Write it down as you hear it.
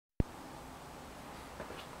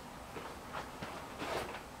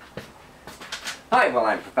Hi, well,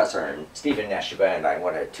 I'm Professor Stephen Neshiba, and I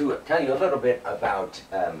wanted to tell you a little bit about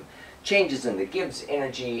changes in the Gibbs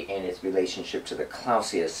energy and its relationship to the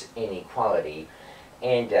Clausius inequality.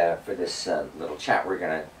 And for this little chat, we're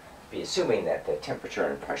going to be assuming that the temperature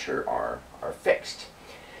and pressure are fixed.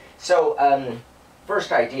 So,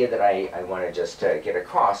 first idea that I want to just get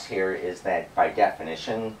across here is that by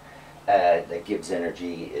definition, the Gibbs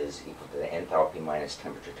energy is equal to the enthalpy minus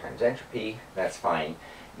temperature times entropy. That's fine.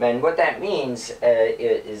 And what that means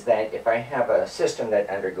is that if I have a system that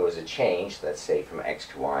undergoes a change, let's say from x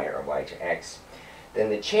to y or y to x, then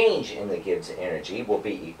the change in the Gibbs energy will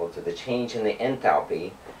be equal to the change in the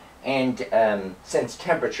enthalpy. And since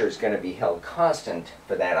temperature is going to be held constant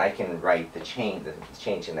for that, I can write the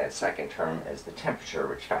change in that second term as the temperature,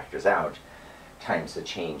 which factors out, times the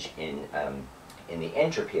change in the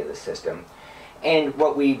entropy of the system. And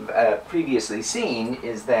what we've previously seen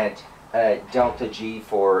is that delta G,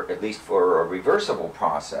 at least for a reversible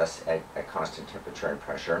process at constant temperature and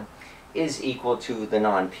pressure, is equal to the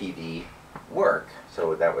non-PV work.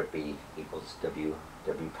 So that would be equals W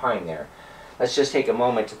prime there. Let's just take a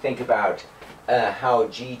moment to think about how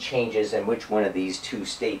G changes and which one of these two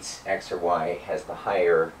states, X or Y, has the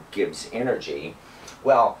higher Gibbs energy.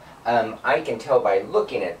 Well, I can tell by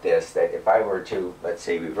looking at this that if I were to, let's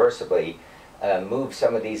say reversibly, move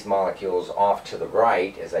some of these molecules off to the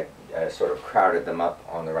right, as I sort of crowded them up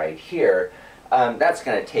on the right here, that's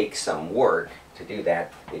going to take some work to do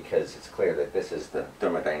that because it's clear that this is the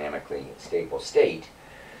thermodynamically stable state.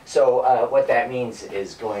 So what that means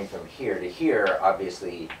is going from here to here,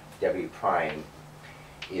 obviously W prime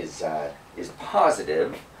is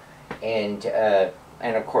positive, and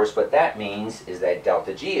of course what that means is that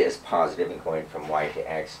delta G is positive and going from Y to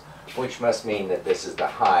X, which must mean that this is the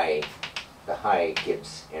high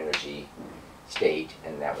Gibbs energy state,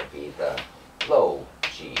 and that would be the low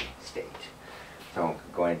G state. So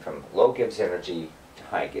going from low Gibbs energy to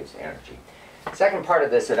high Gibbs energy. Second part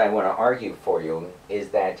of this that I want to argue for you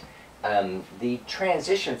is that the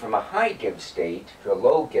transition from a high Gibbs state to a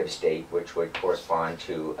low Gibbs state, which would correspond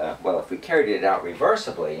to, well, if we carried it out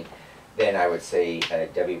reversibly, then I would say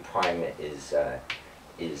W prime is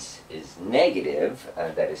negative.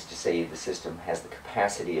 That is to say, the system has the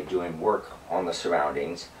capacity of doing work on the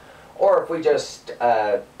surroundings. Or if we just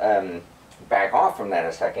back off from that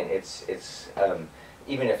a second,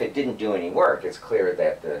 even if it didn't do any work, it's clear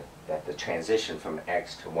that the transition from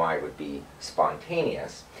X to Y would be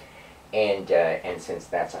spontaneous. And since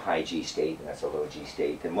that's a high G state and that's a low G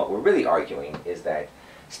state, then what we're really arguing is that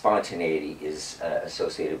spontaneity is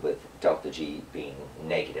associated with delta G being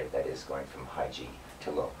negative, that is going from high G to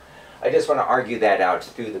low. I just want to argue that out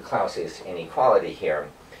through the Clausius inequality here.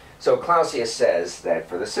 So Clausius says that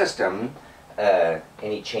for the system,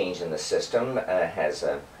 any change in the system has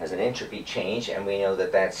an entropy change, and we know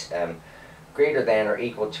that that's greater than or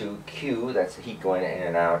equal to Q, that's the heat going in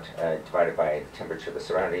and out, divided by the temperature of the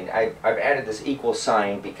surrounding. I've added this equal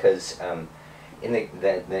sign because in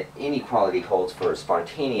the inequality holds for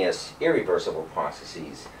spontaneous, irreversible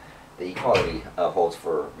processes. The equality holds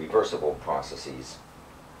for reversible processes.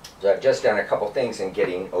 So I've just done a couple things in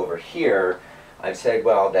getting over here. I've said,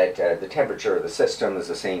 well, that the temperature of the system is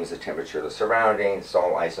the same as the temperature of the surroundings. It's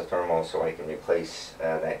all isothermal, so I can replace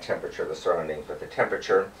that temperature of the surroundings with the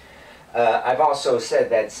temperature. I've also said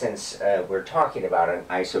that since we're talking about an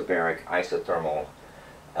isobaric isothermal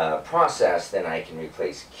process, then I can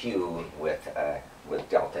replace Q with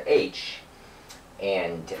delta H,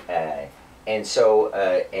 and so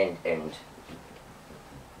I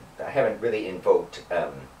haven't really invoked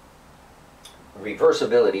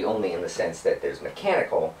reversibility only in the sense that there's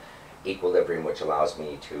mechanical equilibrium, which allows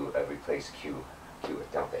me to replace Q with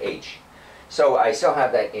delta H. So I still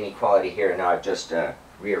have that inequality here. Now I've just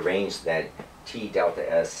rearranged that T delta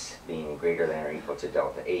S being greater than or equal to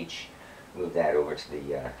delta H, move that over to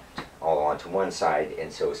the all onto one side, and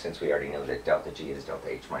so since we already know that delta G is delta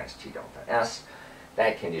H minus T delta S,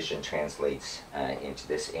 that condition translates into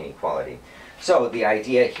this inequality. So the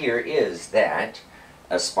idea here is that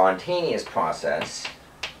a spontaneous process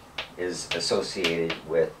is associated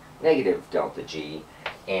with negative delta G,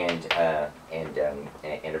 and a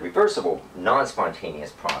reversible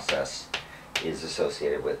non-spontaneous process is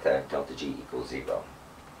associated with delta G equals 0.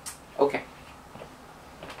 Okay.